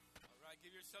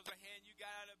yourselves a hand. You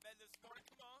got out of bed this morning.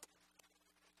 Come on.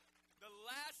 The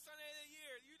last Sunday of the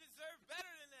year. You deserve better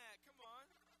than that. Come on.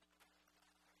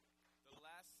 The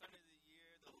last Sunday of the year,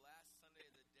 the last Sunday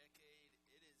of the decade.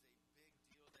 It is a big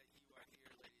deal that you are here,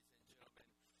 ladies and gentlemen.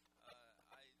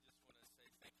 I just want to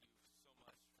say thank you so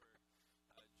much for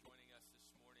joining us this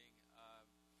morning.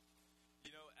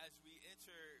 As we begin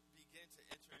to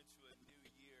enter into a new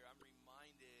year, I'm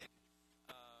reminded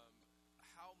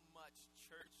how much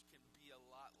church can be a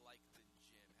lot like the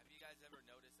gym. Have you guys ever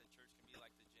noticed that church can be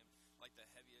like the gym? Like the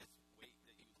heaviest weight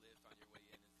that you lift on your way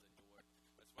in is the door.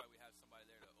 That's why we have somebody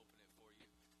there to open it for you.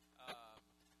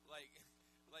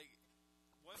 Like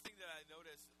one thing that I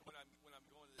notice when I'm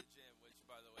going to the gym, which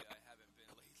by the way I haven't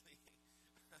been lately.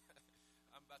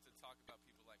 I'm about to talk about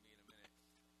people like me in a minute.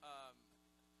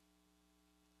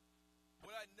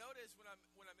 What I notice when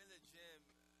I'm in the gym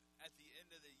at the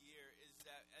end of the year is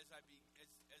that as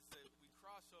we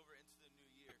cross over into the new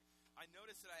year, I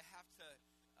notice that I have to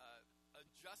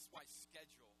adjust my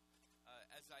schedule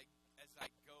as I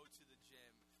go to the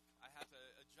gym. I have to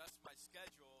adjust my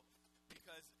schedule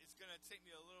because it's going to take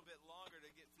me a little bit longer to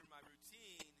get through my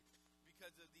routine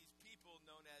because of these people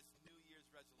known as New Year's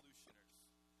resolutioners,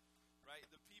 right?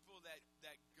 The people that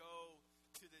go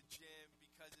to the gym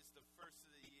because it's the first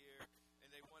of the year and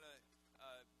they want to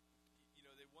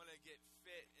get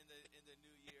fit in the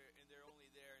new year, and they're only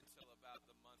there until about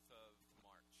the month of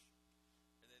March,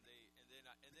 and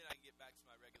then I get back to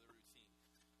my regular routine.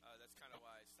 That's kind of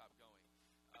why I stopped going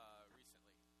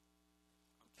recently.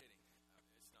 I'm kidding.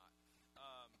 It's not.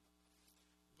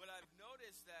 But I've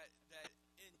noticed that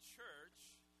in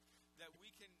church that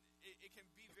it can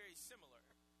be very similar.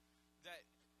 That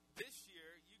this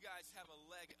year you guys have a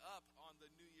leg up on the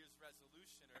New Year's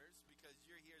resolutioners because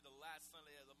you're here the last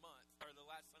Sunday of the month or the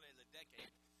last Sunday of the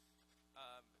decade.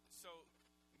 So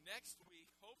next week,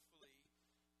 hopefully,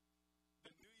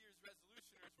 the New Year's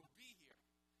resolutioners will be here.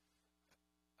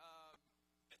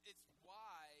 It's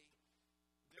why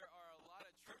there are a lot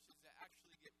of churches that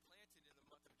actually get planted in the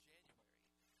month of January.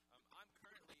 I'm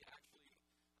currently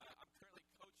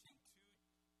coaching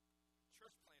two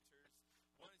church planters.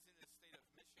 One is in the state of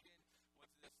Michigan.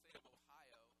 One's in the state of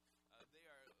Ohio. They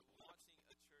are launching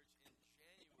a church in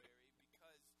January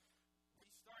because we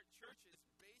start churches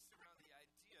based around the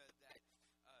idea that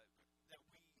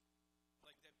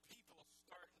people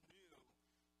start new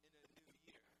in a new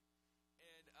year.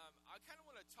 And I kind of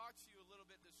want to talk to you a little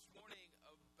bit this morning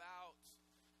about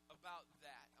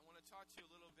that. I want to talk to you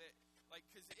a little bit,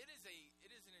 because it is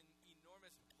an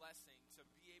enormous blessing to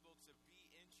be able to be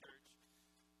in church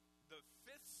the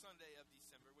 5th Sunday of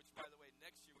December, which, by the way,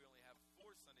 next year we only have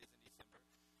 4 Sundays in December.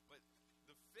 But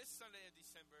the 5th Sunday of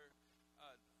December,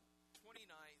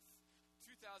 29th,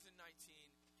 2019,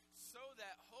 so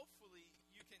that hopefully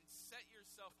you can set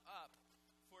yourself up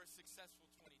for a successful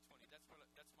 2020.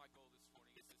 That's my goal this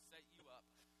morning, is to set you up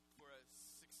for a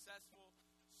successful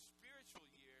spiritual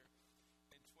year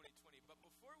in 2020. But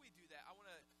before we do that, I want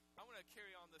to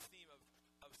carry on the theme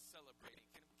of celebrating.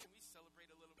 Can we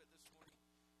celebrate a little bit this morning?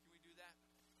 Can we do that?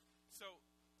 So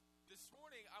this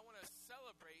morning I want to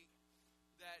celebrate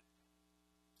that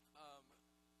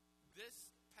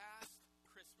this past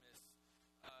Christmas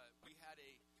we had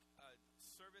a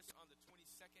service on the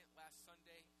 22nd last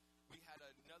Sunday. We had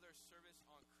another service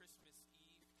on Christmas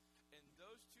Eve, and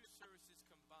those two services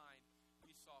combined,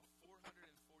 we saw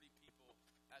 440 people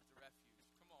at the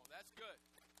refuge. Come on, that's good.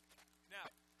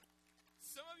 Now,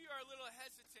 some of you are a little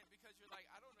hesitant because you're like,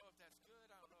 I don't know if that's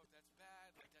good. I don't know if that's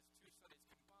bad. Like, that's 2 Sundays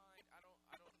combined. I don't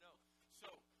know.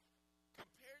 So,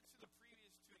 compared to the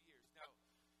previous 2 years, now,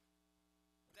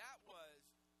 that was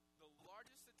the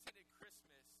largest attended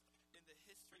Christmas in the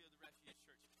history of the Refuge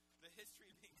Church. The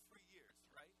history being 3 years,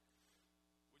 right?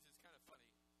 Which is kind of funny.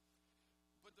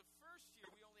 But the first year,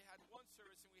 we only had one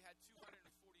service, and we had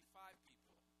 245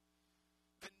 people.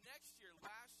 The next year,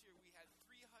 last year, we had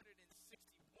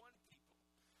 361 people.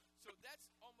 So that's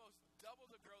almost double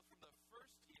the growth from the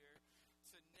first year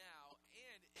to now,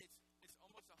 and it's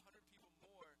almost 100 people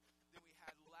more than we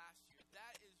had last year.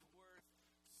 That is worth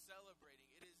celebrating.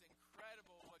 It is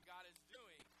incredible what God is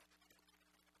doing.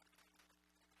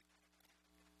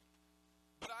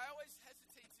 But I always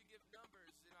hesitate to give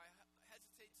numbers, and I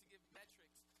hesitate to give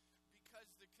metrics, because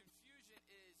the confusion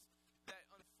is that,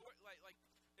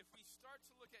 if we start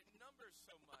to look at numbers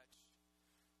so much,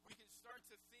 we can start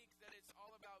to think that it's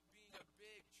all about being a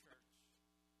big church.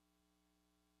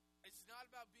 It's not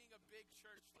about being a big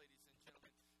church, ladies and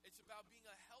gentlemen. It's about being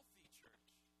a healthy church.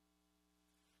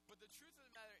 But the truth of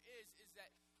the matter is that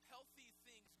healthy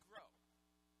things grow.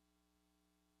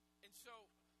 And so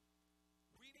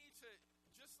we need to,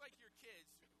 just like like your kids,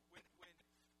 when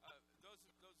those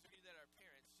of you that are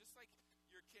parents, just like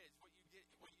your kids, what you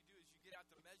do is you get out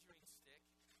the measuring stick.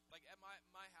 Like at my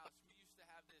house, we used to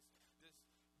have this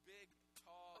big,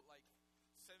 tall, like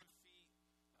 7 feet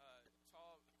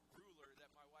tall ruler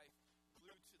that my wife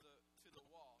glued to the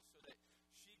wall so that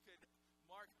she could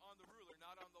mark on the ruler,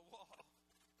 not on the wall,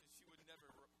 because she would never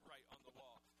write on the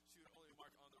wall. She would only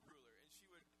mark on the ruler, and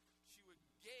she would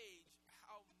gauge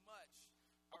how much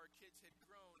our kids had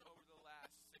grown over the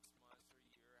last 6 months or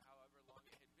a year, however long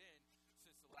it had been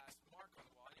since the last mark on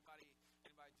the wall. Anybody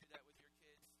do that with your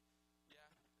kids?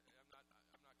 Yeah,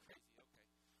 I'm not crazy. Okay,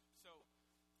 so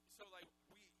like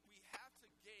we have to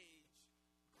gauge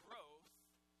growth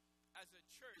as a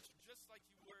church, just like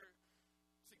you were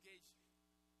to gauge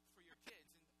for your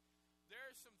kids. And there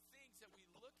are some things that we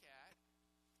look at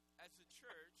as a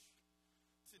church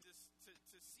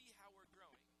to see how we're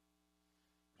growing.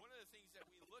 One of the things that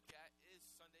we look at is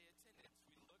Sunday attendance.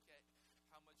 We look at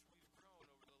how much we've grown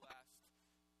over the last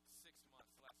 6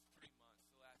 months, the last 3 months,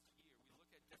 the last year. We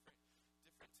look at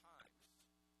different times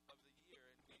of the year,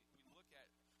 and we look at,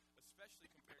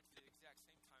 especially compared to the exact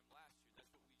same time last year.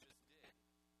 That's what we just did.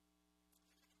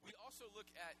 We also look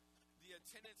at the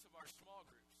attendance of our small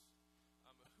groups.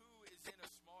 Who is in a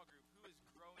small group? Who is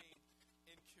growing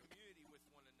in community with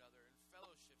one another and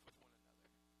fellowship with one another?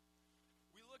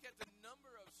 We look at the number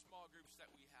of small groups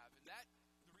that we have, and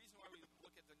the reason why we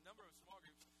look at the number of small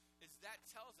groups is that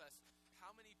tells us how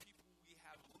many people we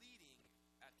have leading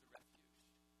at the refuge.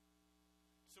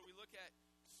 So we look at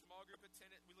small group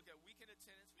attendance, we look at weekend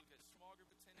attendance, we look at small group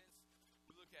attendance,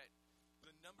 we look at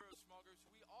the number of small groups.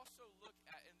 We also look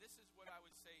at, and this is what I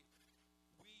would say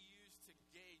we use to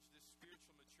gauge the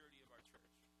spiritual maturity of our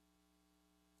church.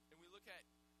 And we look at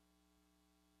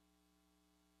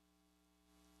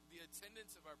the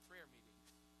attendance of our prayer meetings.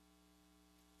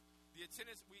 The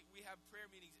attendance, we have prayer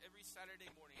meetings every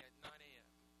Saturday morning at 9 a.m.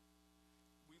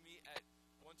 We meet at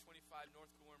 125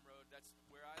 North Gorham Road. That's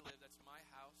where I live. That's my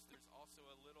house. There's also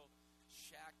a little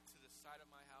shack to the side of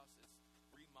my house. It's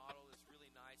remodeled. It's really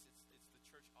nice. It's the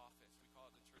church office. We call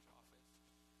it the church office.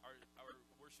 Our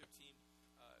worship team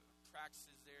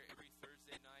practices there every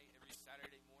Thursday night. Every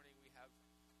Saturday morning we have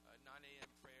 9 a.m.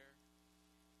 prayer.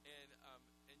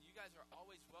 And you guys are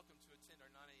always welcome to attend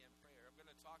our 9 a.m. prayer. I'm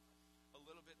going to talk a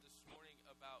little bit this morning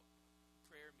about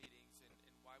prayer meetings and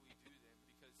why we do them,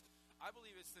 because I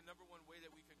believe it's the number one way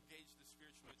that we can gauge the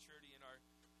spiritual maturity in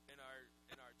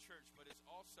our church. But it's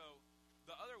also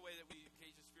the other way that we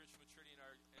gauge the spiritual maturity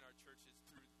in our church is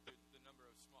through the number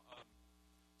of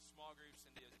small groups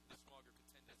and the small group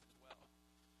attendance as well.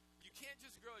 You can't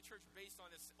just grow a church based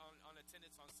on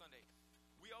attendance on Sunday.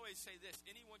 We always say this: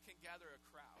 anyone can gather a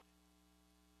crowd,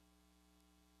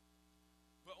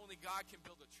 but only God can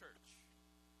build a church.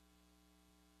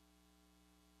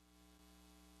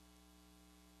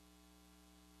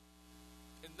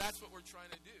 And that's what we're trying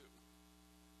to do.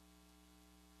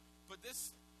 But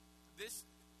this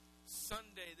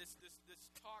Sunday, this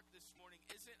talk this morning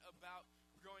isn't about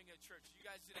growing a church. You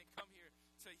guys didn't come here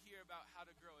to hear about how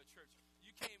to grow a church.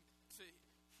 You came to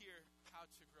hear how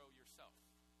to grow yourself.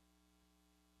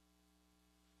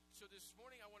 So this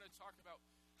morning I want to talk about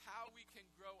how we can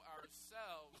grow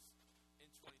ourselves in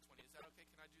 2020. Is that okay?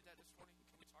 Can I do that this morning?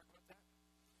 Can we talk about that?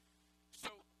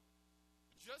 So,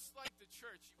 just like the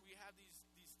church, we have these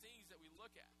things that we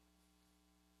look at.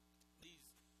 These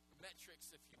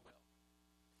metrics, if you will.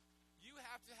 You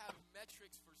have to have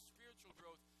metrics for spiritual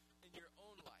growth in your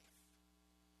own life.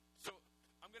 So,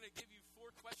 I'm going to give you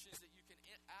 4 questions that you can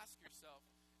ask yourself,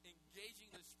 engaging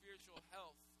the spiritual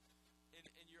health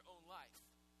in your own life.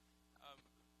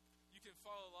 You can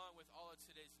follow along with all of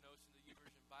today's notes in the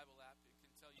YouVersion Bible app. It can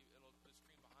tell you, the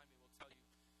screen behind me will tell you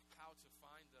how to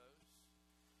find those.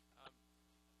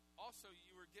 Also,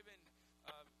 you were given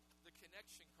the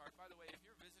connection card. By the way, if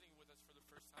you're visiting with us for the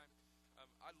first time,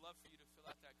 I'd love for you to fill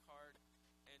out that card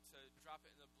and to drop it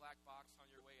in the black box on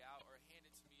your way out, or hand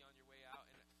it to me on your way out,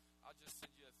 and I'll just send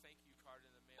you a thank you card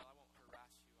in the mail. I won't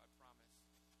harass you, I promise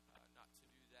not to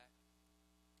do that.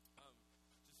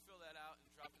 Just fill that out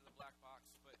and drop it in the black box.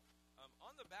 But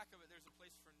on the back of it, there's a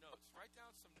place for notes. Write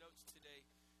down some notes today,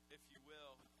 if you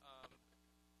will.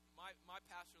 My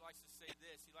pastor likes to say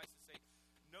this. He likes to say,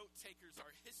 note takers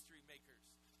are history makers.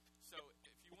 So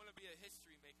if you want to be a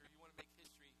history maker, you want to make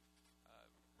history,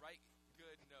 write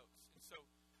good notes. And so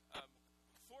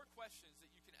 4 questions that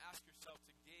you can ask yourself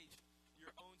to gauge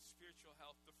your own spiritual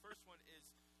health. The first one is,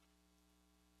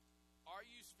 are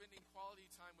you spending quality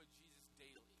time with Jesus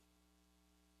daily?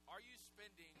 Are you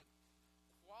spending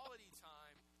quality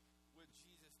time with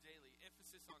Jesus daily?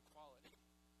 Emphasis on quality.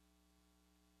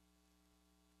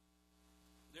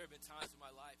 There have been times in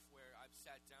my life where I've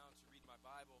sat down to read my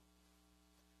Bible,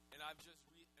 and I've just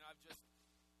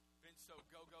been so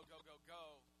go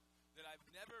that I've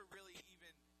never really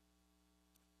even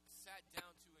sat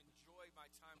down to enjoy my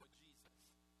time with Jesus.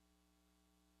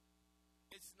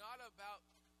 It's not about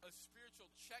a spiritual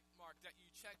check mark that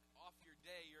you check off your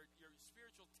day, your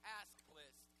spiritual task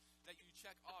list that you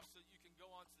check off so that you can go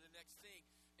on to the next thing.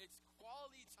 It's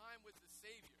quality time with the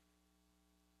Savior.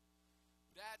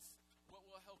 That's what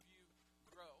will help you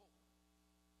grow.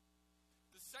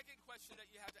 The second question that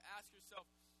you have to ask yourself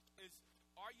is,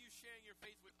 are you sharing your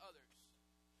faith with others?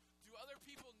 Do other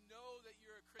people know that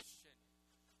you're a Christian?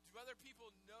 Do other people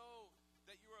know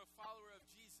that you're a follower of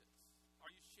Jesus?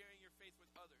 Are you sharing your faith with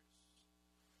others?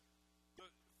 The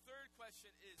third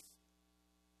question is,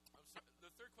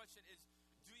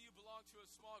 do you belong to a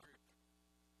small group?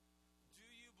 Do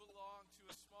you belong to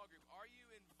a small group? Are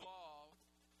you involved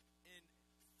in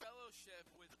fellowship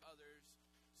with others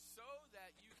so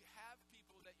that you have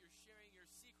people that you're sharing your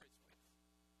secrets with?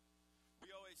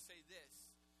 We always say this: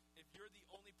 if you're the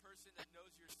only person that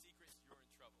knows your secrets, you're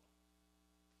in trouble.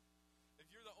 If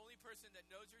you're the only person that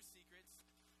knows your secrets,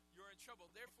 you're in trouble.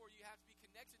 Therefore, you have to be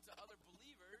connected to other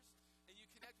believers, and you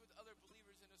connect with other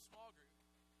believers in a small group.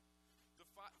 The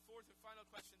fourth and final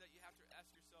question that you have to ask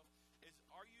yourself is,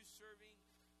 are you serving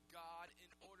God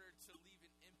in order to leave an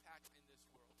impact in this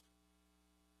world?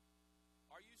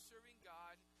 Are you serving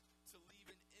God to leave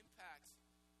an impact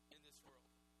in this world?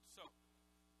 So,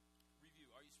 review.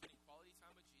 Are you spending quality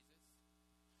time with Jesus?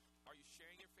 Are you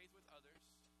sharing your faith with others?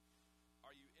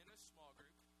 Are you in a small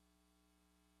group?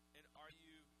 And are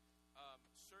you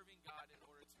serving God in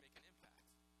order to make an impact?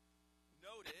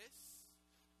 Notice,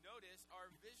 our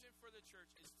vision for the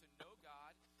church is to know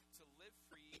God, to live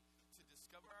free, to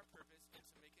discover our purpose, and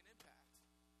to make an impact.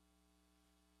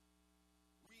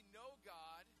 We know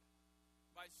God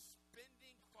by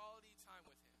spending quality time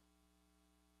with Him.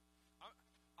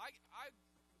 I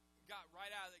got right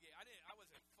out of the gate. I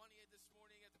wasn't funny this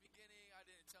morning at the beginning. I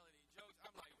didn't tell any jokes.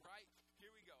 I'm like, right,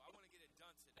 here we go. I want to get it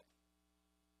done today.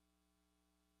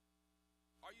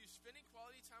 Are you spending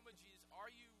quality time with Jesus?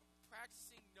 Are you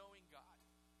practicing knowing God?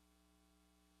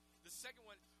 The second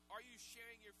one, are you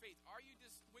sharing your faith?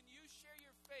 When you share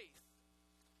your faith,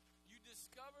 you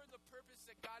discover the purpose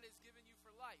that God has given you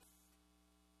for life.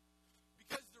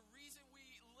 Because the reason we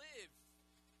live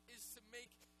is to make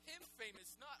Him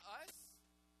famous, not us.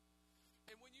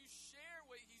 And when you share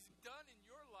what He's done in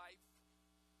your life,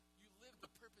 you live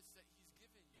the purpose that He's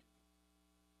given you.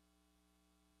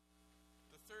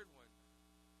 The third one,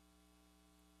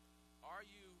 are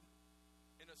you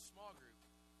in a small group?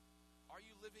 Are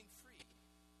you living free?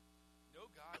 Know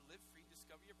God, live free,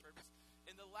 discover your purpose.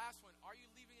 And the last one, are you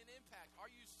leaving an impact? Are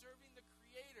you serving the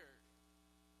Creator?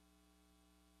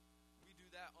 We do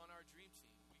that on our dream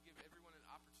team. We give everyone an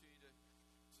opportunity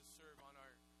to serve on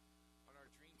our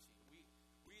dream team.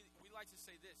 We like to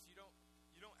say this: you don't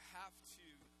have to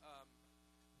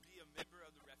be a member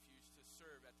of the Refuge to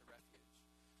serve at the Refuge,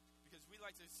 because we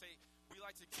like to say we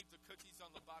like to keep the cookies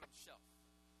on the bottom shelf,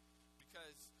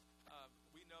 because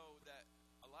we know that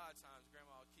a lot of times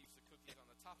Grandma keeps the cookies on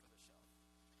the top of the shelf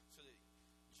so that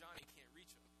Johnny can't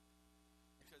reach them,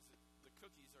 because the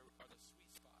cookies are the sweet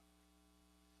spot.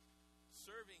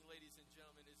 Serving, ladies and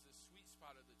gentlemen, is the sweet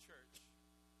spot of the church,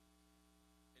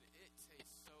 and it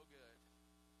tastes so good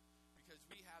because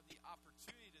we have the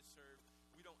opportunity to serve.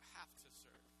 We don't have to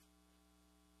serve.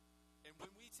 And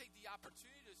when we take the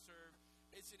opportunity to serve,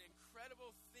 it's an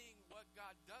incredible thing what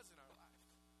God does in our life.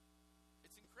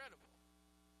 It's incredible.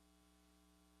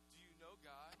 Do you know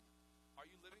God? Are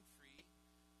you living free?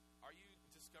 Are you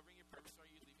discovering your purpose? Are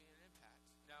you leaving an impact?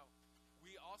 Now,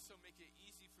 we also make it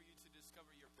easy for you to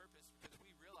discover your purpose because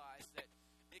we realize that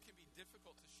it can be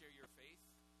difficult to share your faith.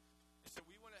 And so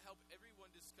we want to help everyone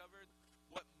discover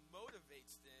what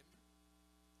motivates them.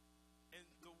 And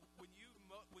when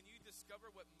you discover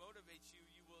what motivates you,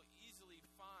 you will easily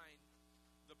find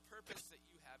the purpose that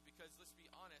you have. Because let's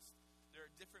be honest, there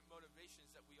are different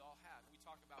motivations that we all have. We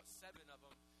talk about 7 of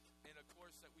them in a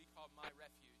course that we call My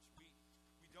Refuge. We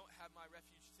don't have My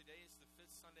Refuge today. It's the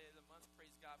 5th Sunday of the month.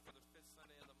 Praise God for the 5th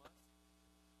Sunday of the month.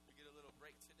 We get a little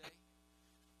break today.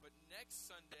 But next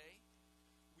Sunday,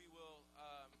 we will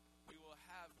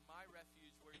have My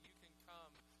Refuge, where you can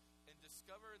come and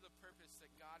discover the purpose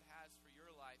that God has for your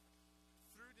life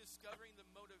through discovering the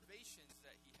motivations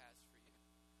that He has for you,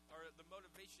 or the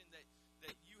motivation that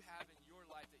you have in your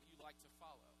life that you like to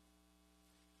follow.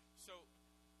 So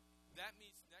that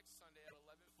means next Sunday at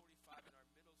 11:45 in our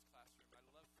middles classroom. I'd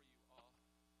love for you all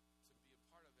to be a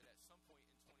part of it at some point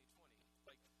in 2020.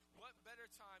 Like, what better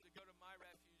time to go to My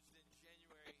Refuge than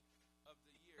January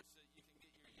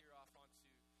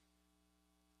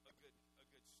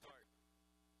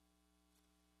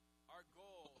our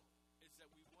goal is that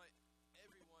we want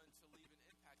everyone to leave an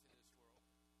impact in this world.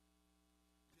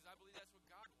 Because I believe that's what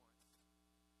God wants.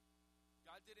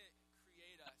 God didn't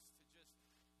create us to just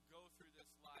go through this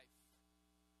life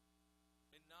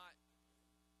and not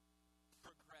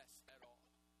progress at all.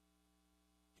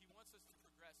 He wants us to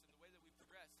progress, and the way that we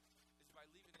progress is by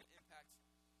leaving an impact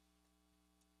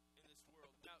in this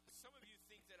world. Now, some of you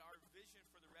think that our vision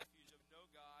for the refuge of know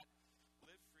God,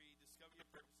 live free, discover your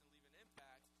purpose, and leave an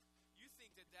impact, you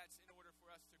think that that's in order for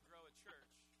us to grow a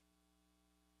church.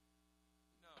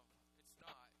 No, it's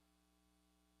not.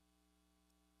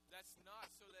 That's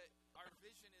not so that our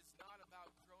vision is not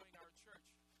about growing our church.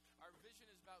 Our vision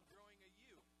is about growing a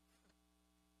you.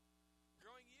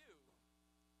 Growing you.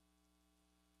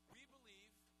 We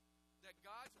believe that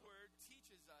God's word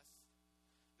teaches us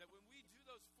that when we do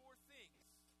those four things,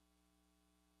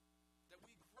 that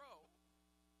we grow.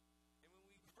 And when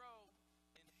we grow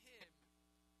in Him,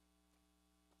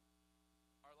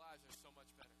 our lives are so much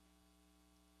better.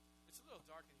 It's a little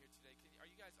dark in here today. Are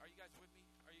you guys with me?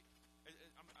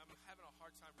 I'm having a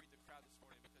hard time reading the crowd this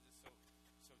morning because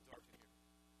it's so dark in here.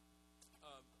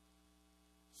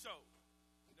 So,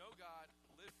 know God,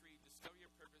 live free, discover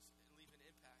your purpose, and leave an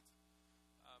impact.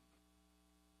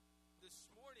 This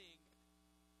morning,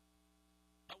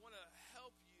 I want to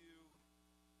help you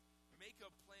make a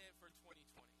plan for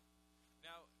 2020.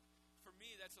 Now, for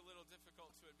me, that's a little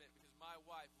difficult to admit because my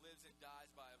wife lives and dies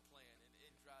by a plan, and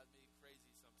it drives me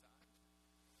crazy sometimes.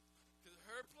 Because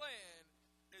her plan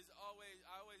is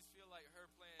I always feel like her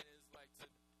plan is like to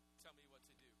tell me what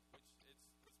to do, which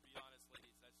let's be honest,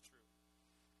 ladies, that's true.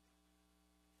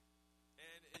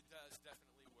 And it does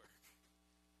definitely work.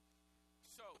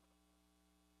 So,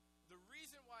 the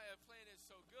reason why a plan is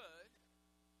so good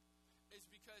is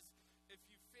because if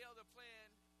you fail to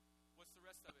plan, what's the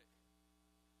rest of it?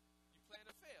 You plan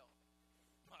to fail.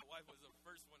 My wife was the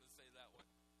first one to say that one.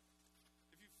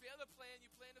 If you fail to plan,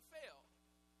 you plan to fail.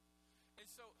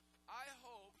 And so I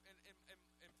hope,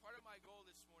 and part of my goal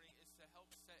this morning is to help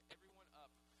set everyone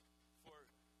up for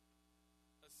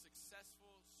a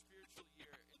successful spiritual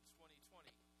year in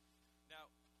 2020.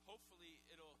 Now, hopefully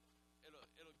it'll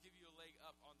give you a leg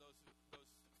up on those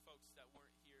folks that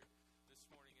weren't here this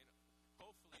morning, and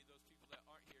hopefully those people that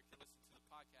aren't here can listen to the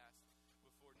podcast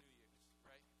before New Year's,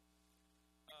 right?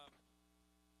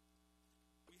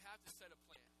 We have to set a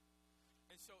plan.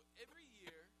 And so every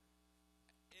year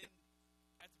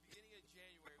at the beginning of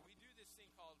January, we do this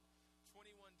thing called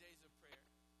 21 Days of Prayer.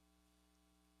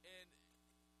 And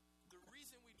the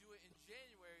reason we do it in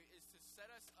January is to set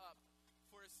us up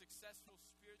for a successful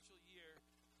spiritual year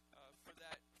for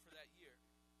that year.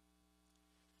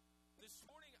 This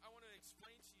morning, I want to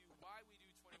explain to you why we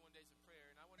do 21 Days of Prayer,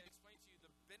 and I want to explain to you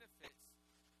the benefits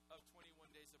of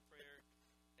 21 Days of Prayer,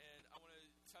 and I want to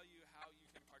tell you how you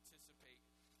can participate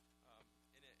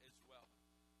in it as well.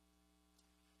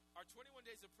 Our 21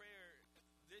 Days of Prayer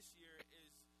this year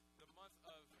is the month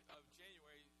of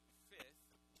January 5th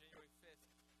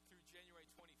through January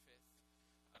 25th.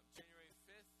 January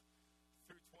 5th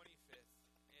through 25th.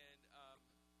 And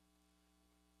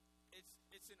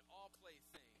it's an all-play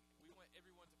thing. We want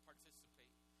everyone to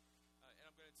participate. And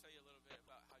I'm going to tell you a little bit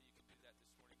about how you can do that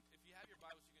this morning. If you have your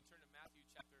Bibles, you can turn to Matthew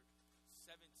chapter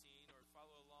 17 or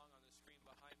follow along on the screen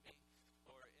behind me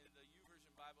or in the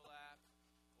YouVersion Bible app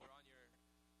or on your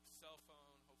cell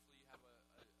phone. Hopefully you have a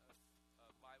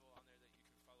Bible on there that you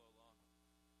can follow along.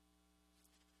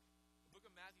 The book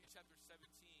of Matthew chapter 17.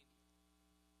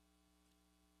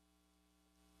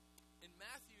 In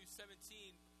Matthew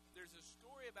 17, there's a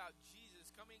story about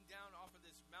Jesus coming down off of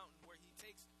this mountain where he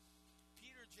takes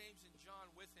Peter, James, and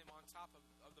John with him on top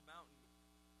of the mountain.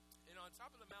 And on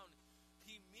top of the mountain,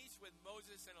 he meets with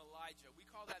Moses and Elijah. We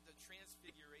call that the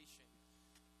Transfiguration.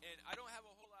 And I don't have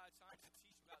a whole lot of time to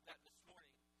teach about that this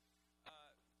morning.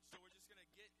 So we're just going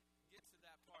to get to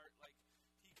that part. Like,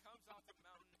 he comes off the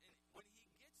mountain, and when he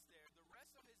gets there, the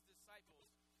rest of his disciples,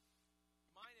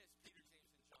 minus Peter, James,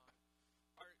 and John,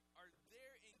 are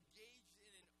there engaged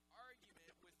in an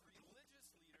argument with religious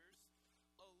leaders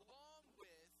along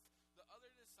with the other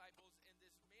disciples and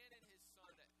this man and his son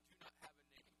that do not have a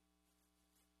name.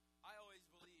 I always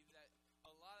believe that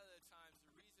a lot of the times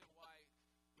the reason why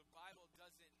the Bible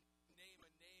doesn't name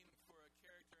a name for a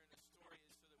character in a story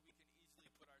is so that we can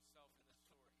easily put ourselves in the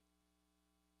story.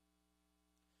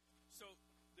 So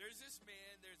there's this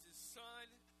man, there's his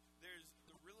son, there's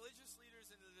the religious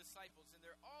leaders and the disciples, and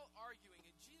they're all arguing,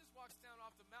 and Jesus walks down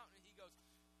off the mountain and he goes,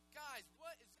 "Guys,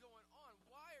 what is going on?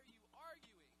 Why are you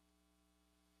arguing?"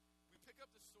 We pick up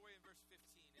the story in verse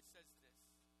 15. It says this.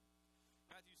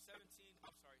 Matthew 17,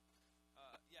 verse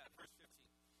 15.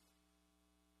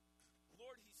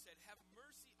 Lord, he said, have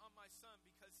mercy on my son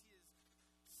because he has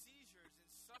seizures and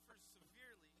suffers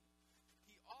severely.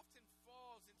 He often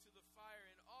falls into the fire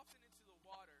and often into the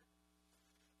water.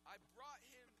 I brought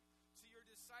him to your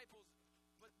disciples,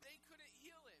 but they couldn't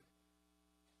heal him.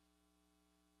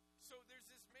 So there's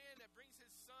this man that brings his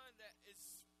son that is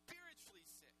spiritually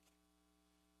sick.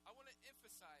 I want to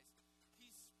emphasize,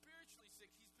 he's spiritually sick.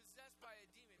 He's possessed by a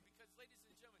demon because, ladies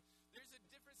and gentlemen, there's a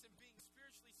difference in being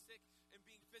spiritually sick and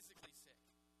being physically sick.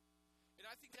 And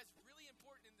I think that's really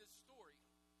important in this story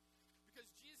because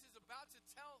Jesus is about to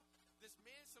tell this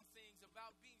man some things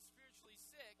about being spiritually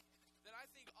sick that I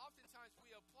think oftentimes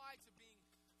we apply to being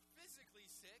physically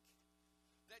sick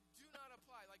that do not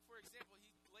apply. Like, for example,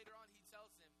 later on he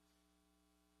tells him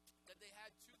that they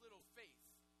had too little faith.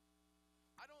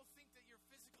 I don't think that you're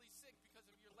physically sick because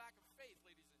of your lack of faith,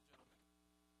 ladies and gentlemen.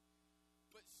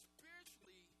 But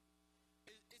spiritually,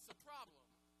 it's a problem.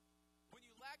 When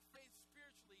you lack faith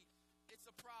spiritually, it's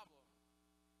a problem.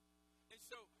 And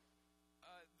so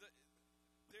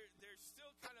they're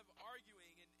still kind of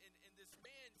arguing, and this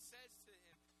man says to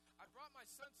him, I brought my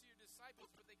son to your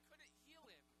disciples, but they couldn't heal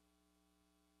him.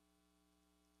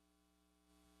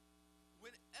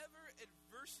 Whenever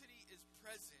adversity is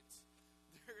present,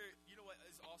 you know what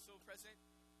is also present?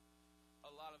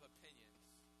 A lot of opinions.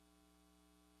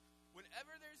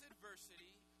 Whenever there's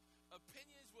adversity,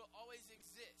 opinions will always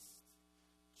exist.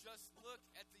 Just look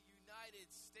at the United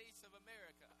States of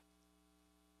America.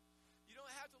 You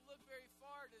don't have to look very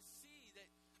far to see that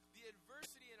the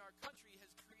adversity in our country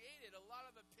has created a lot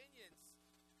of opinions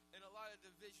and a lot of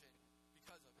division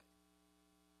because of it.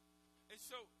 And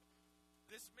so,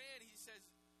 this man, he says,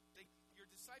 your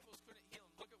disciples couldn't heal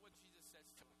him. Look at what Jesus says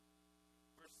to him.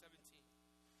 Verse 17.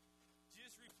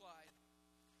 Jesus replied,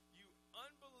 you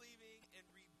unbelieving and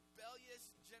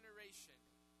rebellious generation.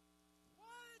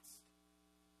 What?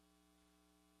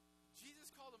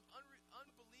 Jesus called them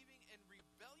unbelieving and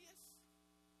rebellious?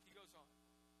 He goes on.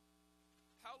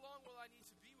 How long will I need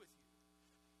to be with you?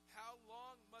 How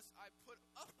long must I put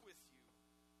up with you?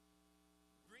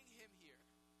 Bring him here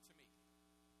to me.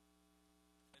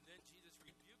 And then Jesus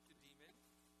rebuked the demon,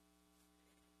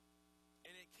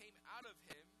 and it came out of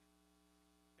him,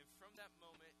 and from that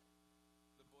moment,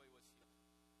 the boy was healed.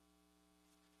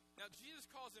 Now, Jesus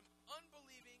calls him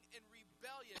unbelieving and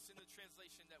rebellious in the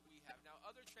translation that we have. Now,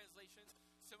 other translations,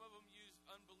 some of them use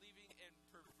unbelieving and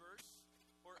perverse,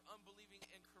 or unbelieving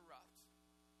and corrupt.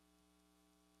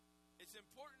 It's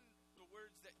important, the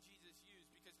words that Jesus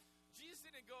used, because Jesus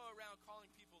didn't go around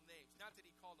calling people names. Not that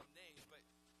he called them names, but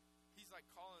he's like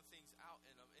calling things out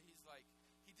in them. And he's like,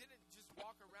 he didn't just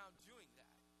walk around doing that.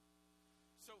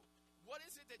 So what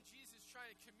is it that Jesus is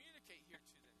trying to communicate here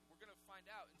to them? We're going to find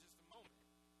out in just a moment.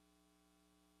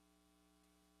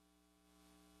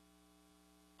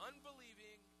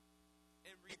 Unbelieving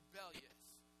and rebellious.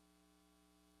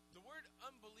 The word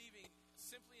unbelieving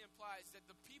simply implies that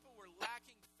the people were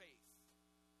lacking faith.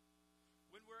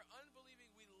 When we're unbelieving,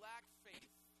 we lack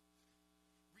faith.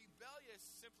 Rebellious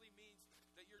simply means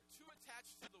that you're too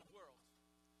attached to the world.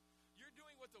 You're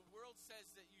doing what the world says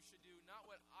that you should do, not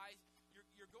what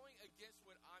you're going against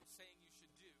what I'm saying you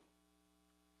should do.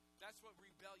 That's what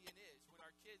rebellion is. When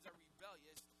our kids are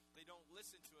rebellious, they don't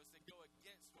listen to us. They go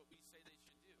against what we say they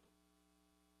should do.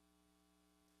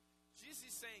 Jesus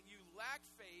is saying you lack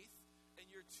faith and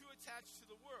you're too attached to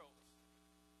the world.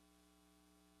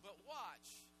 But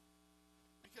watch,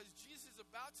 because Jesus is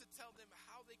about to tell them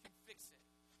how they can fix it.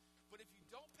 But if you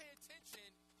don't pay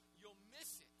attention, you'll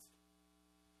miss it.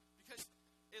 Because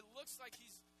it looks like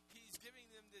he's giving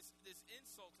them this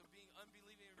insult of being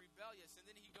unbelieving and rebellious. And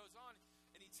then he goes on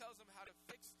and he tells them how to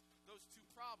fix those two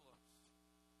problems.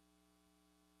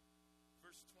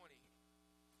 Verse 20.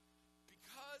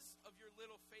 Because of your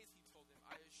little faith, he told them,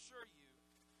 I assure you,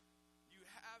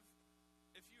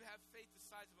 if you have faith the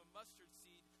size of a mustard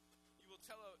seed, you will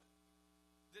tell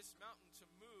this mountain to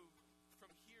move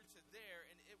from here to there,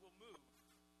 and it will move.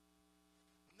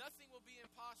 Nothing will be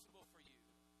impossible for you.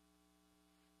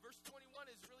 Verse 21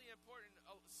 is really important.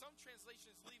 Some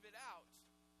translations leave it out.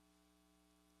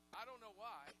 I don't know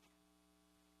why.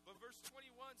 But verse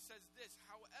 21 says this,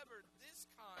 however, this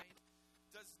kind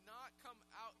does not come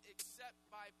out except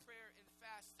by prayer and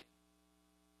fasting.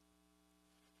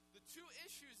 The two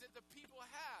issues that the people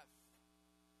have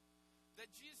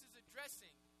that Jesus is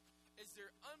addressing is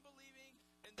they're unbelieving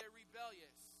and they're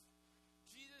rebellious.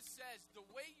 Jesus says the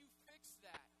way you fix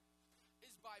that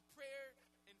is by prayer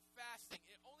and fasting.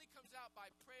 It only comes out by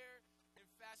prayer and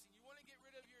fasting. You want to get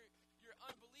rid of your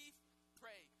unbelief?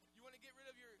 Pray. You want to get rid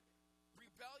of your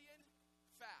rebellion?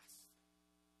 Fast.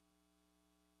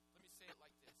 Let me say it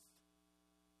like this.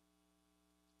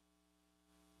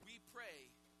 pray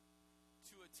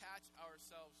to attach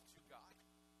ourselves to God.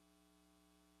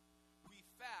 We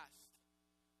fast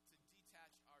to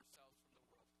detach ourselves from the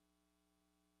world.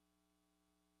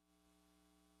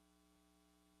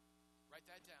 Write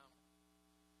that down.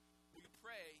 We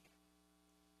pray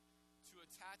to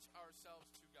attach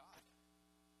ourselves to God.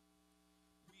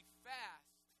 We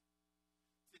fast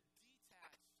to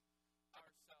detach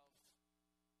ourselves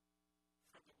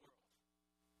from the world.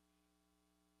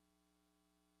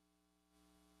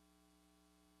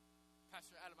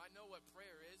 Pastor Adam, I know what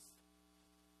prayer is.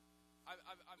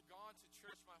 I've gone to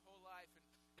church my whole life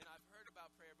and I've heard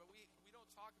about prayer, but we don't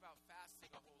talk about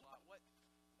fasting a whole lot.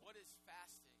 What is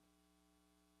fasting?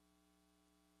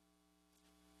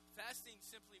 Fasting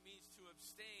simply means to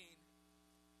abstain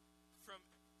from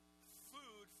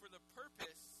food for the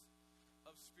purpose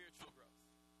of spiritual growth.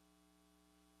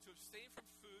 To abstain from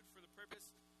food for the purpose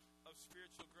of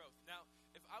spiritual growth. Now,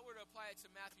 if I were to apply it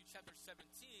to Matthew chapter 17,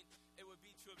 it would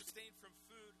be to abstain from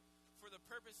food for the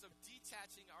purpose of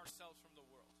detaching ourselves from the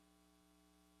world.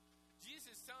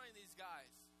 Jesus is telling these guys,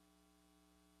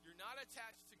 you're not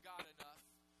attached to God enough,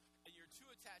 and you're too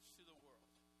attached to the world.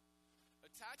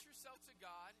 Attach yourself to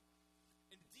God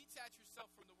and detach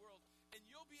yourself from the world, and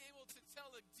you'll be able to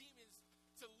tell the demons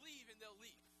to leave, and they'll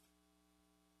leave.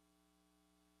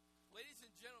 Ladies and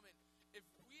gentlemen, if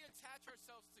we attach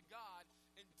ourselves to God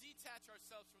and detach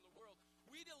ourselves from the world,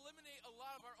 we'd eliminate a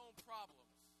lot of our own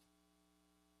problems.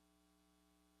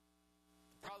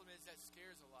 The problem is that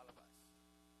scares a lot of us.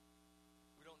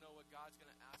 We don't know what God's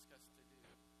going to ask us to do.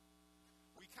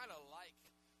 We kind of like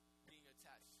being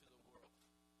attached to the world.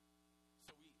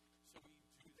 So we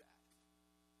do that.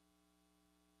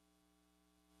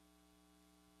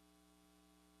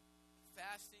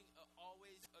 Fasting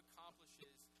always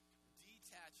accomplishes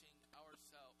detaching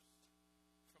ourselves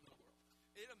from the world.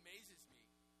 It amazes me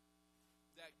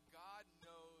that God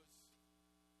knows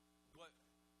what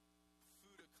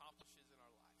food accomplishes in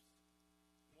our lives,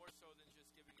 more so than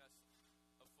just giving us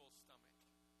a full stomach.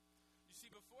 You see,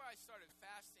 before I started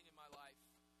fasting in my life,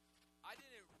 I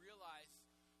didn't realize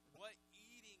what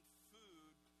eating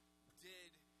food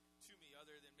did to me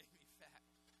other than make me fat.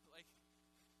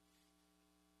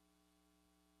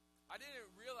 I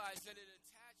didn't realize that it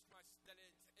attaches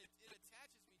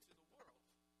me to the world.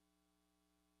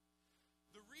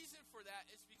 The reason for that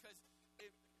is because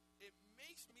it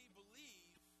makes me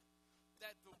believe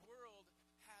that the world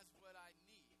has what I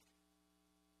need.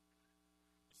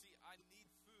 You see, I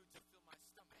need food to fill my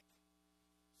stomach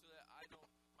so that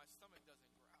my stomach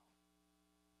doesn't growl.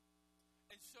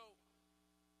 And so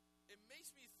it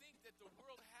makes me think that the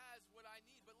world has what I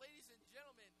need. But ladies and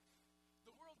gentlemen,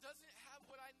 the world doesn't have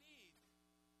what I need.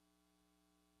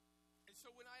 And so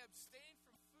when I abstain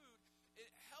from food, it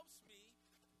helps me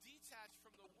detach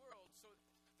from the world. So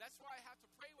that's why I have to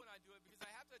pray when I do it, because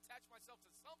I have to attach myself to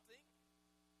something.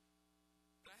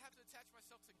 And I have to attach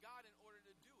myself to God in order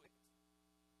to do it.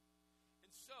 And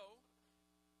so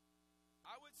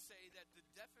I would say that the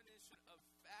definition of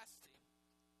fasting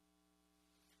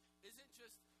isn't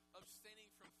just abstaining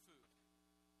from food,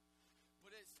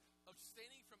 but it's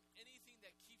abstaining from anything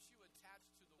that keeps you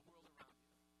attached to the world around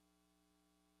you.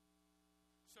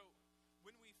 So,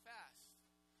 when we fast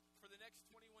for the next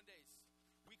 21 days,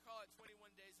 we call it 21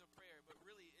 days of prayer, but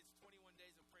really it's 21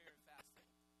 days of prayer and fasting.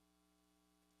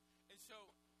 And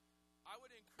so, I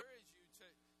would encourage you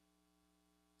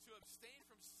to abstain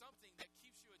from something that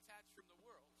keeps you attached from the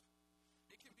world.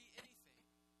 It can be anything.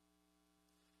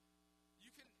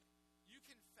 You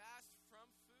can fast from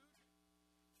food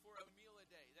for a meal a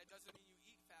day. That doesn't mean you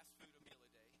eat fast food a meal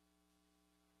a day.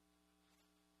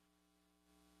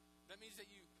 That means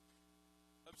that you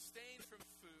abstain from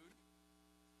food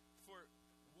for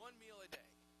one meal a day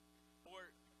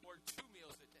or 2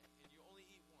 meals a day, and you only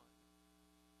eat one.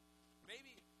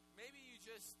 Maybe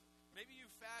you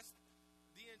fast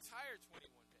the entire 21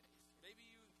 days.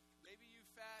 Maybe you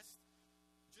fast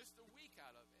just a week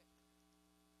out of it.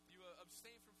 You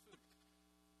abstain from food.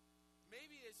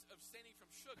 Maybe it's abstaining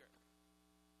from sugar.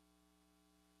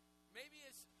 Maybe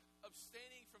it's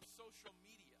abstaining from social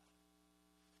media.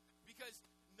 Because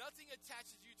nothing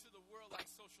attaches you to the world like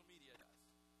social media does.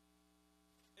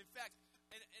 In fact,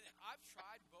 and I've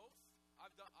tried both.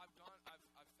 I've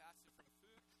fasted from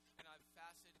food and I've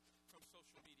fasted from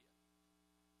social media.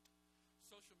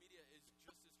 Social media is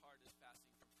just as hard as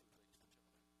fasting from food, ladies and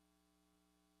gentlemen.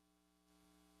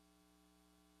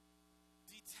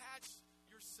 Detach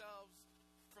yourselves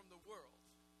from the world.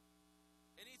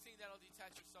 Anything that'll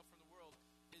detach yourself from the world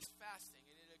is fasting,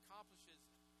 and it accomplishes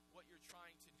what you're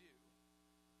trying to do.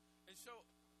 And so,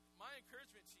 my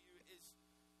encouragement to you is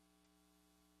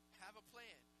have a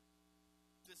plan.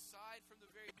 decide from the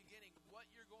very beginning what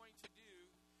you're going to do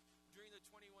during the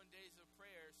 21 days of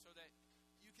prayer so that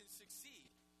you can succeed.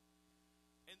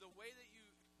 And the way that you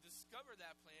discover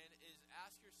that plan is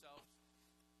ask yourself,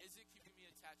 is it keeping me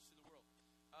attached to the world?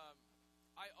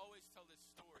 I always tell this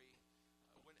story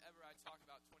whenever I talk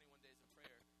about 21 days of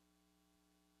prayer.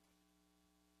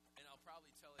 And I'll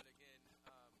probably tell it again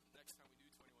next time we do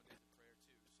 21 days of prayer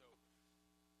too. So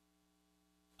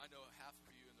I know half of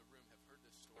you in the room have heard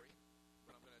this story,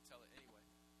 but I'm going to tell it anyway.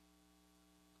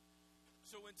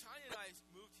 So when Tanya and I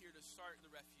moved here to start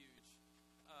the refuge,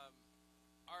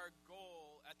 our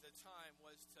goal at the time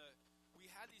was we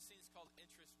had these things called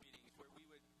interest meetings where we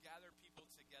would gather people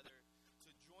together to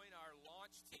join our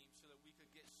launch team so that we could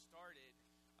get started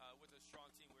with a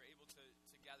strong team. We were able to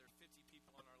gather 50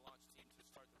 people on our launch team to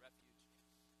start the refuge.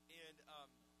 And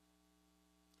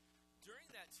during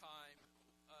that time,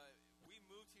 we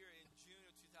moved here in June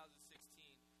of 2016.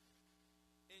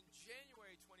 In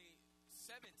January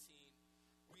 2017,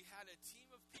 we had a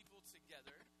team of people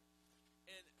together,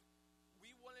 and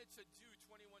we wanted to do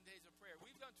 21 days of prayer.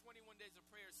 We've done 21 days of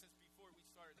prayer since before we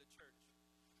started the church.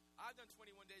 I've done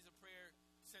 21 days of prayer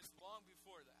since long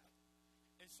before that.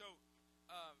 And so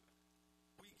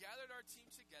we gathered our team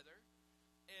together,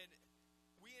 and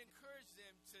we encouraged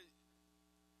them to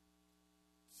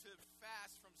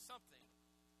fast from something.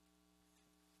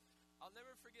 I'll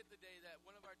never forget the day that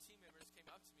one of our team members came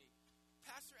up to me,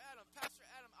 Pastor Adam,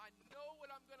 I know what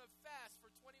I'm going to fast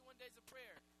for 21 days of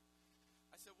prayer.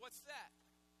 I said, what's that?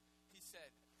 He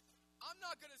said, I'm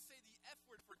not going to say the F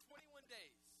word for 21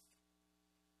 days.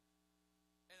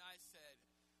 And I said,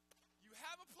 you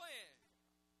have a plan.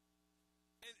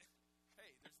 And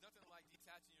hey, there's nothing like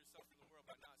detaching yourself from the world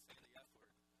by not saying the F word.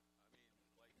 I mean,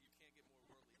 like, you can't get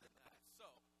more worldly than that. So,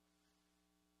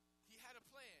 he had a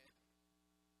plan.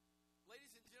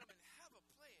 Ladies and gentlemen, have a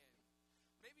plan.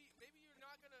 Maybe you're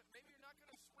not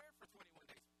gonna swear for 21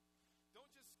 days. Don't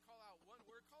just call out one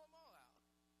word, call them all out.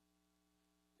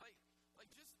 Like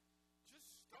just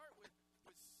start with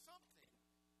something.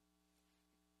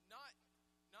 Not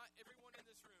everyone in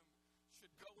this room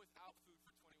should go without food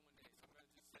for 21 days. I'm going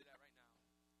to just say that right now.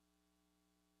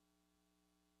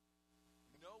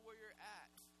 Know where you're at.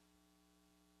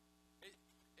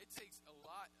 It takes a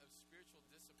lot of spiritual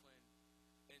discipline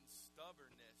and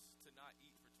stubbornness to not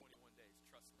eat for 21 days.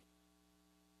 Trust me.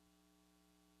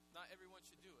 Not everyone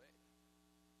should do it,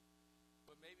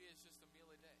 but maybe it's just a meal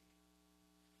a day.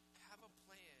 Have a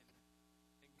plan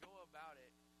and go about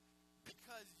it,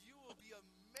 because you will be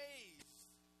amazed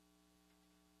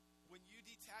when you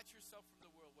detach yourself from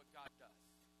the world what God does.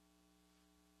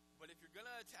 But if you're going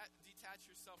to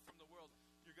detach yourself from the world,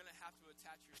 you're going to have to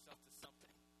attach yourself to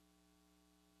something.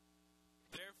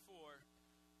 Therefore,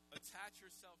 attach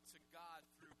yourself to God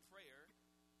through prayer,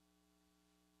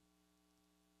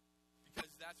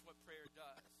 because that's what prayer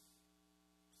does.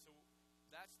 So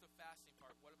that's the fasting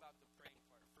part. What about the praying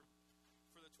part?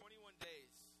 For the 21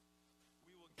 days,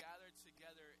 we will gather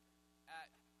together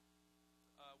at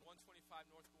 125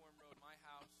 North Gorham Road, my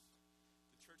house,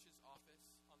 the church's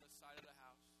office on the side of the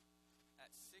house,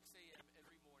 at 6 a.m.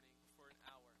 every morning for an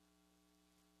hour.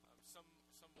 Some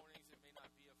mornings it may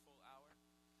not be a full hour,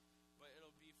 but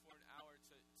it'll be for an hour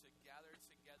to gather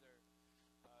together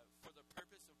for the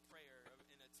purpose of prayer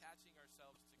and attaching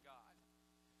ourselves to God.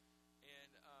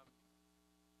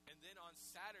 And then on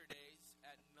Saturdays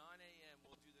at 9 a.m.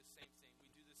 we'll do the same thing.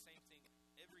 We do the same thing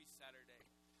every Saturday.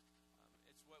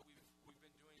 It's what we've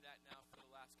been doing that now for the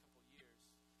last couple years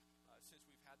since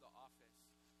we've had the office.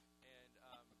 And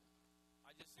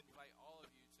I just invite all of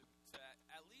you to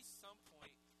at least some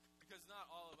point, because not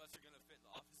all of us are going to fit in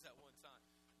the office at one time,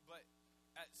 but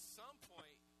at some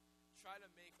point, try to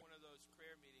make one of those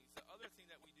prayer meetings. The other thing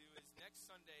that we do is next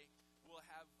Sunday we'll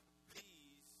have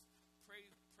these pray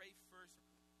first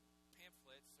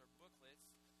pamphlets or booklets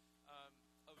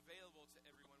available to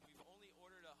everyone. We've only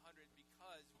ordered 100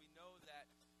 because we know that,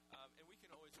 and we can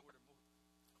always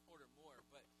order more,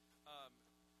 but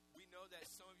we know that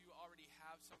some of you already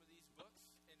have some of these books,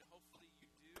 and hopefully you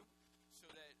do, so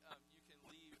that you can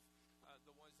leave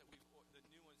the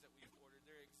new ones that we've ordered.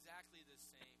 They're exactly the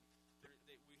same.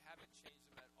 We haven't changed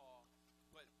them at all.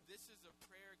 But this is a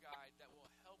prayer guide that will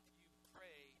help you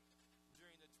pray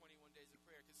during the 21 days of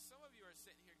prayer. Because some of you are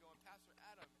sitting here going, Pastor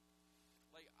Adam,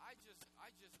 like I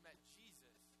just met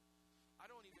Jesus. I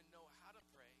don't even know how to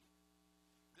pray.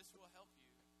 This will help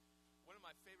you. One of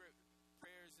my favorite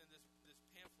prayers in this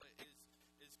pamphlet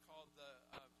is called the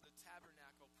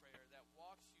Tabernacle Prayer, that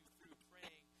walks you through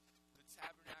praying the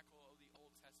tabernacle of the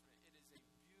Old Testament. It is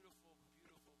a beautiful,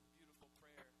 beautiful, beautiful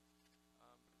prayer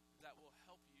that will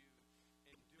help you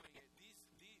in doing it.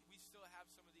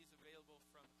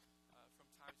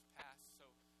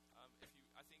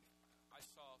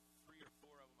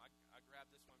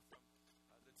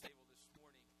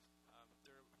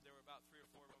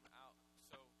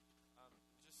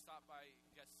 stop by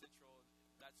Guest Central.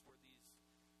 That's where these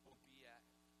will be at.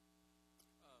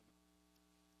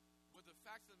 But the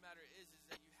fact of the matter is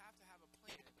that you have to have a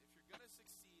plan. If you're going to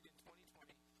succeed in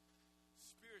 2020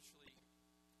 spiritually,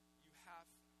 you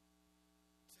have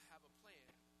to have a plan.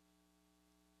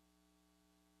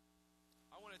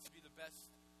 I want it to be the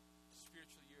best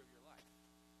spiritual year of your life.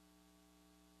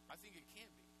 I think it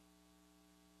can be.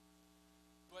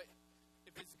 But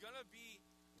if it's going to be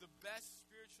the best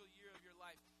spiritual year of your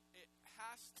life, it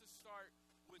has to start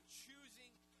with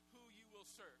choosing who you will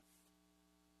serve.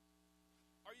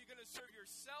 Are you going to serve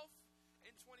yourself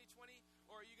in 2020,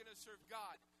 or are you going to serve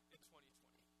God in 2020?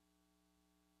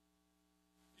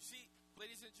 You see,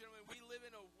 ladies and gentlemen, we live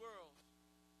in a world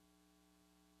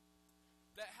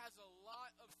that has a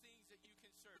lot of things that you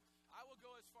can serve. I will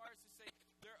go as far as to say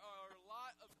there are a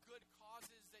lot of good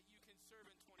causes that you can serve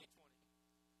in 2020.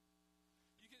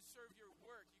 You can serve your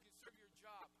work, you can serve your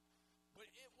job, but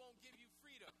it won't give you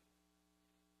freedom.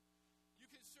 You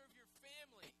can serve your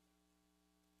family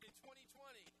in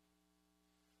 2020,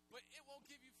 but it won't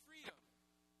give you freedom.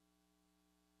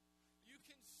 You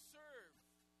can serve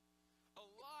a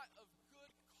lot of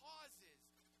good causes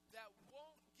that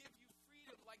won't give you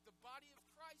freedom like the body of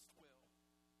Christ will.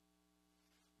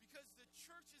 Because the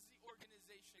church is the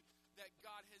organization that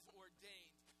God has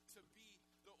ordained to be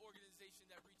the organization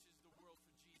that reaches the world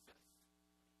for Jesus.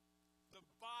 The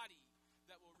body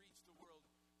that will reach the world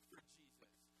for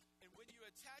Jesus. And when you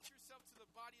attach yourself to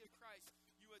the body of Christ,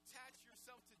 you attach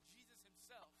yourself to Jesus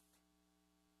himself.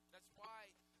 That's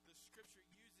why the scripture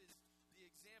uses the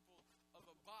example of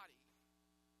a body,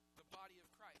 the body of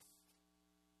Christ.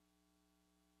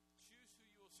 Choose who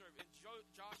you will serve. In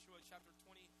Joshua chapter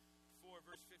 24,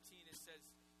 verse 15, it says,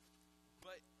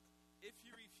 "But if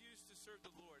you refuse to serve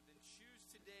the Lord, then choose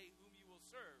today whom you will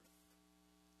serve.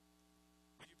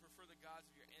 Would you prefer the gods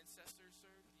of your ancestors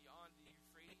served beyond the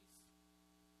Euphrates?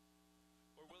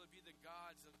 Or will it be the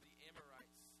gods of the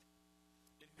Amorites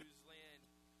in whose land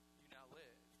you now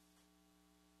live?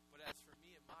 But as for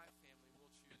me and my family,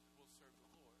 we'll serve the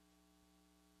Lord."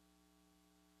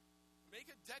 Make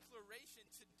a declaration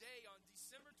today on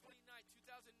December 29,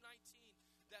 2019,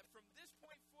 that from this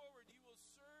point forward, you will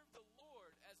serve the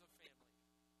Lord as a family.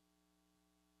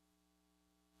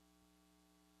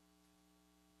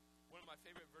 One of my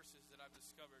favorite verses that I've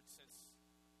discovered since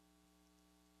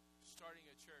starting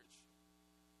a church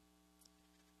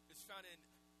is found in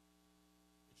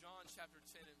John chapter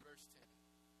 10 and verse 10.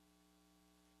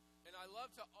 And I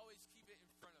love to always keep it in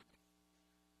front of me,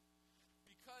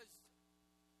 because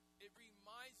it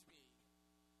reminds me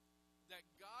that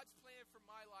God's plan for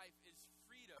my life is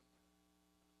freedom.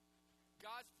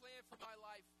 God's plan for my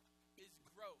life is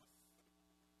growth.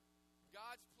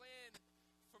 God's plan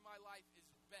for my life is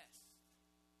best.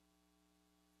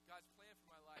 God's plan for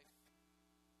my life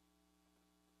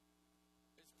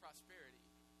is prosperity.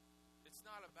 It's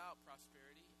not about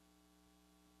prosperity,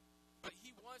 but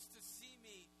he wants to see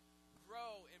me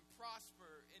grow and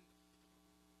prosper and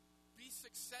be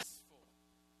successful.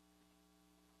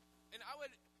 And I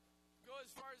would go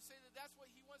as far as to say that that's what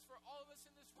he wants for all of us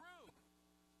in this room.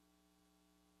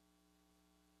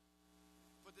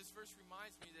 But this verse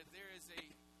reminds me that there is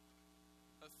a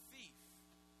thief.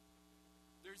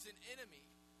 There's an enemy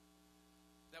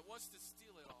that wants to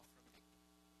steal it all from me.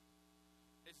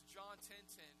 It's John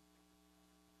 10:10,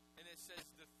 and it says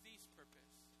the thief's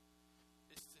purpose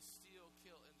is to steal,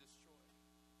 kill, and destroy.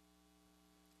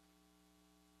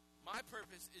 My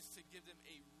purpose is to give them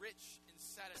a rich and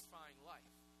satisfying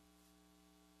life.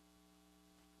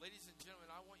 Ladies and gentlemen,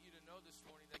 I want you to know this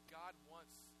morning that God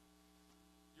wants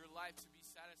your life to be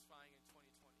satisfying in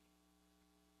 2020.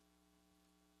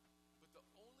 But the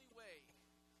only way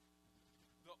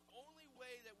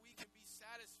that we can be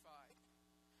satisfied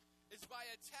is by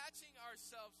attaching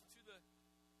ourselves to the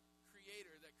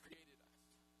Creator that created us.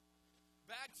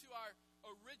 Back to our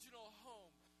original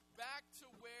home. Back to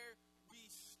where we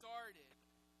started.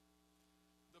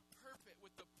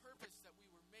 With the purpose that we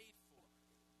were made for.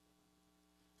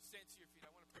 Stand to your feet.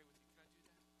 I want to pray with you. Can I do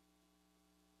that?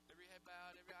 Every head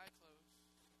bowed, every eye closed.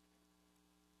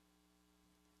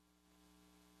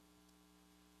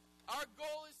 Our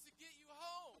goal is to get you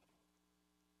home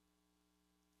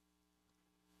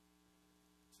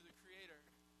to the Creator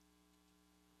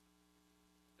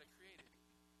that created you.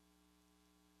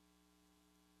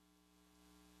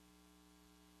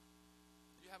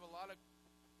 You have a lot of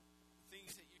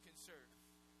things that you can serve.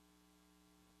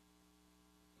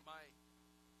 My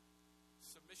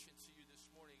submission to you this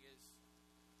morning is,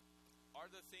 are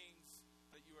the things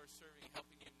that you are serving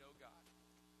helping you know God?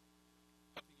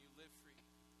 Helping you live free?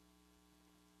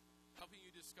 Helping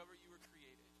you discover you were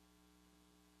created?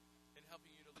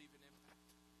 helping you to leave an impact.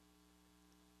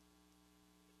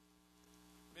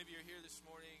 Maybe you're here this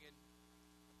morning and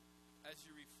as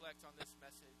you reflect on this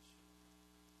message,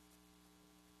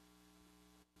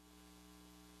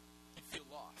 you feel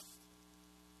lost.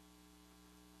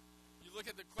 You look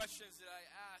at the questions that I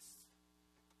asked,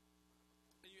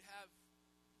 and you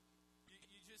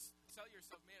just tell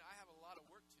yourself, man, I have a lot of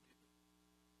work to do.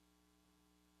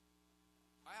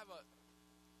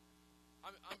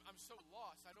 I'm so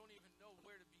lost, I don't even know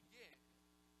where to begin.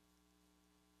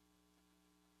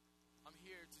 I'm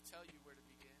here to tell you where to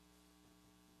begin.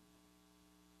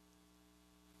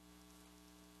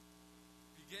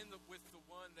 Begin with the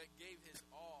one that gave his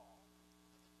all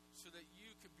so that you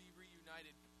could be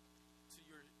reunited to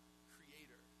your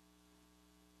Creator.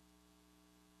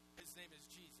 His name is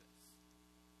Jesus.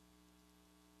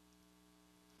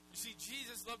 You see,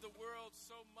 Jesus loved the world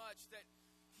so much that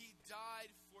he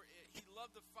died for it. He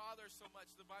loved the Father so much.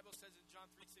 The Bible says in John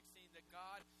 3:16 that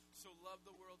God so loved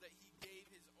the world that he gave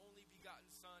his only begotten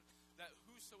Son, that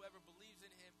whosoever believes in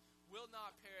him will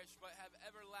not perish but have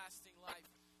everlasting life.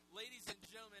 Ladies and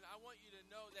gentlemen, I want you to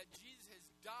know that Jesus has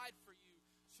died for you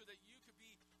so that you could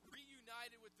be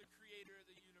reunited with the Creator of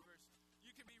the universe.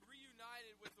 You can be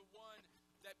reunited with the one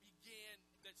that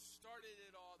started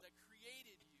it all, that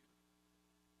created you.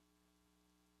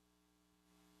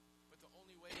 But the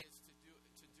only way is to do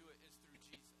it is through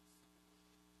Jesus.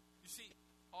 You see,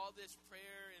 all this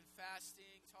prayer and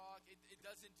fasting talk, it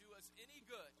doesn't do us any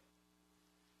good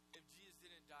if Jesus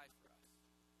didn't die for us.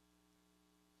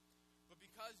 But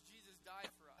because Jesus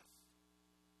died for us,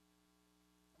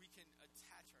 we can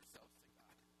attach ourselves to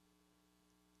God.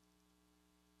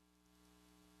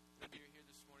 Maybe you're here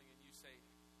this morning and you say,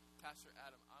 Pastor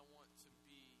Adam, I want to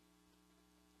be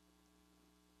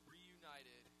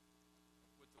reunited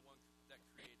with the one that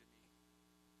created me.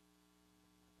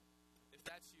 If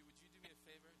that's you, would you do me a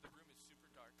favor? The room is super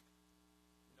dark.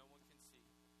 No one can see.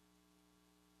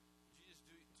 Would you just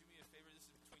do me a favor? This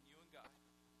is between you and God.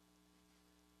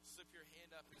 Slip your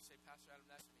hand up and say, Pastor Adam,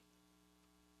 that's me.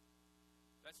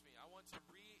 That's me. I want to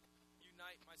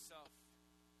reunite myself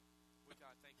with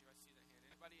God. Thank you. I see that hand.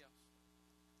 Anybody else?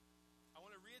 I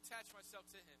want to reattach myself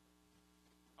to him.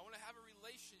 I want to have a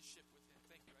relationship with him.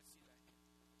 Thank you. I see that hand.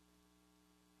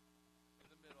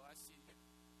 In the middle, I see you.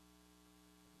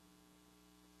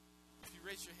 If you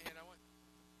raise your hand, I want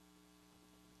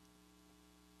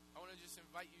to just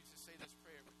invite you to say this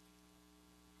prayer with me.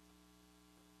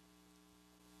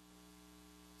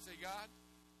 Say, God,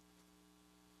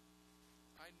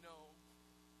 I know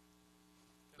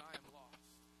that I am lost.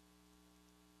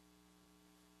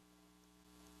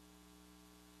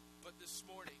 But this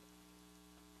morning,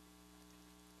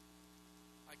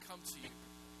 I come to you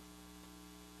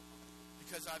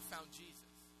because I've found Jesus,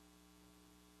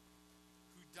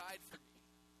 who died for me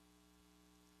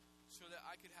so that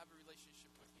I could have a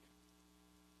relationship with you.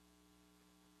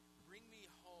 Bring me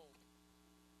home,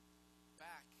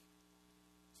 back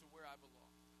to where I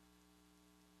belong.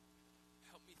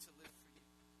 Help me to live for you.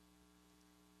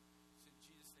 It's in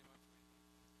Jesus' name I pray.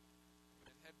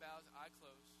 And head bows, eye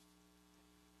closed.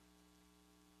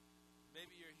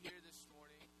 Maybe you're here this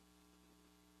morning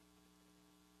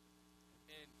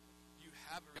and you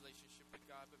have a relationship with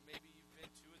God, but maybe you've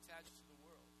been too attached to the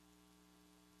world.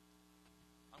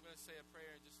 I'm going to say a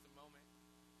prayer in just a moment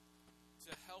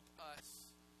to help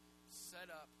us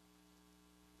set up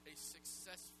a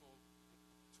successful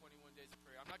 21 days of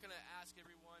prayer. I'm not going to ask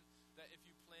everyone that if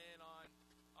you plan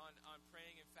on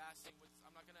praying and fasting,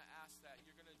 I'm not going to ask that.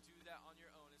 You're going to do that on your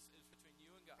own. It's between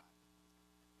you and God.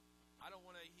 I don't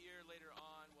want to hear later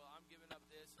on, well, I'm giving up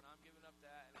this, and I'm giving up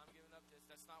that, and I'm giving up this.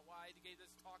 That's not why I gave this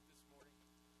talk this morning.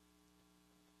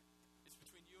 It's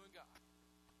between you and God.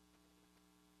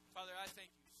 Father, I thank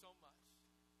you so much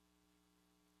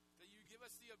that you give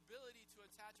us the ability to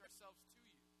attach ourselves to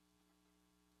you.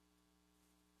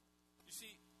 You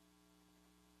see,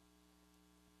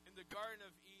 in the Garden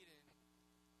of Eden,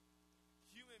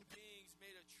 human beings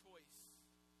made a choice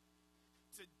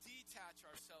to detach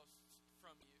ourselves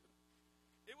from you.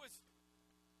 It was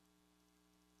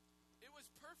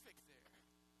perfect there.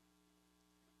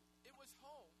 It was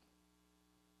home.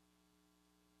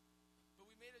 But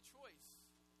we made a choice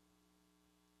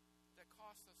that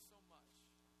cost us so much.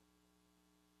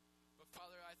 But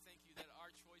Father, I thank you that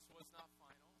our choice was not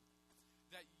final.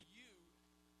 That you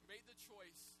made the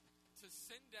choice to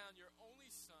send down your only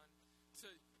Son to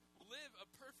live a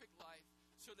perfect life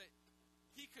so that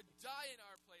he could die in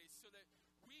our place, so that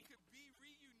we could be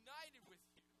reunited with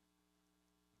you.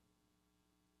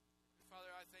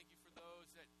 Father, I thank you for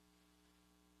those that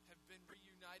have been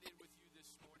reunited with you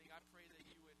this morning. I pray that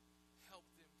you would help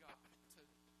them, God,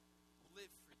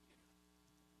 live for you.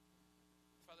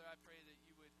 Father, I pray that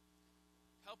you would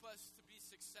help us to be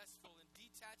successful in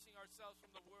detaching ourselves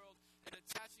from the world and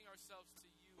attaching ourselves to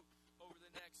you over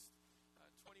the next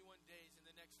 21 days, in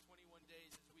the next 21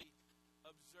 days as we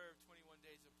observe 21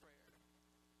 days of prayer.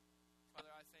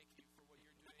 Father, I thank you for what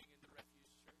you're doing in the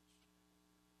Refuge Church.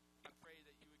 I pray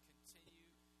that you would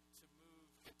continue to move,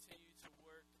 continue to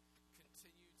work,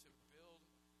 continue to build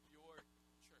your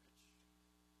church.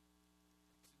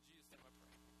 It's in Jesus' name I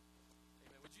pray.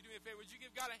 Amen. Would you do me a favor? Would you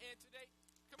give God a hand today?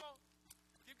 Come on.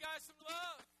 Give God some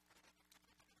love.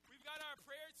 We've got our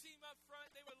prayer team up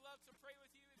front. They would love to pray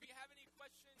with you. If you have any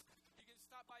questions, you can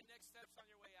stop by Next Steps on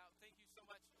your way